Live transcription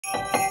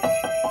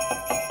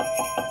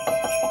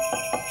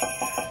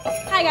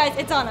Hi guys,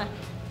 it's on a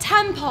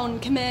tampon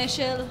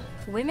commercial.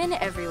 Women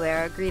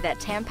everywhere agree that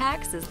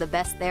Tampax is the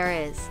best there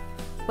is.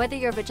 Whether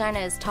your vagina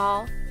is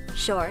tall,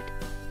 short,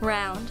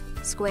 round,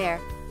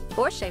 square,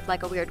 or shaped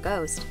like a weird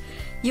ghost,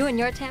 you and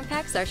your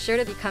Tampax are sure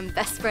to become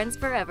best friends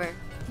forever.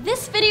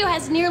 This video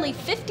has nearly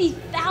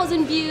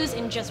 50,000 views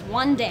in just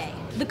one day.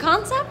 The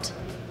concept?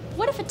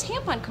 What if a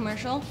tampon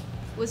commercial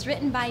was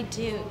written by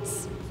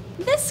dudes?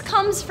 This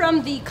comes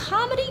from the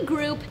comedy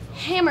group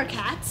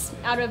Hammercats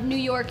out of New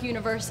York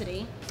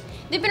University.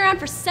 They've been around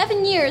for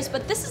 7 years,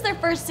 but this is their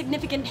first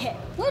significant hit,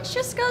 which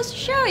just goes to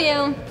show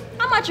you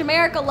how much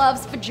America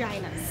loves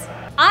vaginas.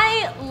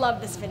 I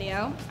love this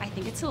video. I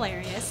think it's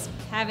hilarious,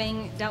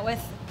 having dealt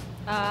with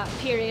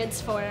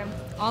periods for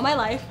all my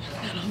life.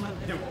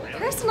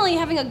 Personally,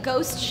 having a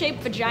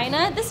ghost-shaped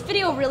vagina, this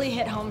video really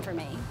hit home for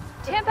me.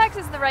 Tampax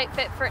is the right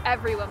fit for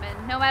every woman,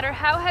 no matter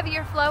how heavy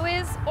your flow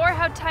is or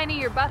how tiny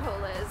your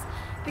butthole is,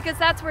 because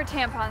that's where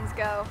tampons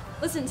go.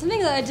 Listen, something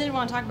that I did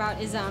want to talk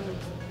about is,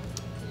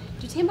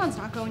 do tampons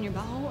not go in your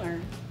butthole,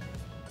 or?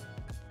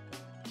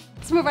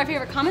 Some of our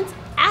favorite comments.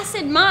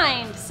 Acid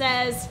Mind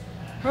says,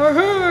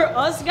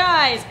 us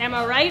guys, am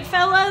I right,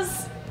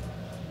 fellas?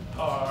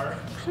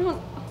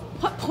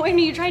 What point are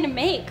you trying to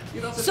make?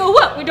 So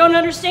what, we don't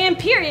understand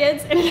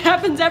periods and it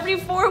happens every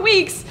 4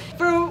 weeks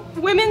for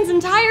women's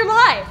entire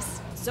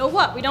lives. So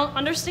what, we don't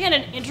understand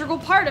an integral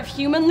part of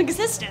human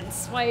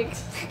existence. Like,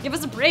 give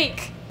us a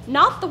break.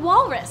 Not the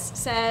Walrus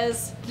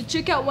says, the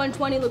chick at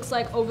 120 looks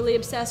like overly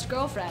obsessed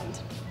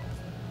girlfriend.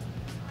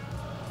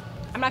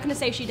 I'm not gonna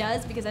say she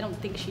does because I don't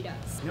think she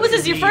does. Was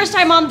this your first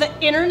time on the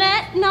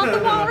internet, Not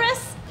the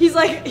Walrus? He's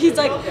like,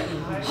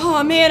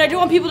 oh man, I don't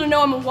want people to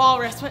know I'm a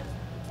walrus. But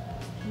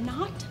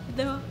not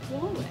the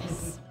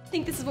walrus.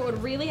 Think this is what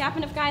would really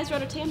happen if guys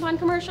wrote a tampon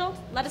commercial?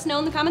 Let us know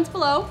in the comments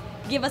below.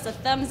 Give us a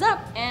thumbs up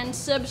and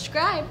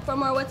subscribe for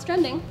more What's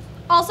Trending.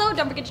 Also,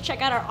 don't forget to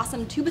check out our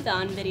awesome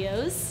Tubathon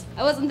videos.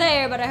 I wasn't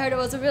there, but I heard it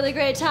was a really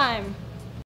great time.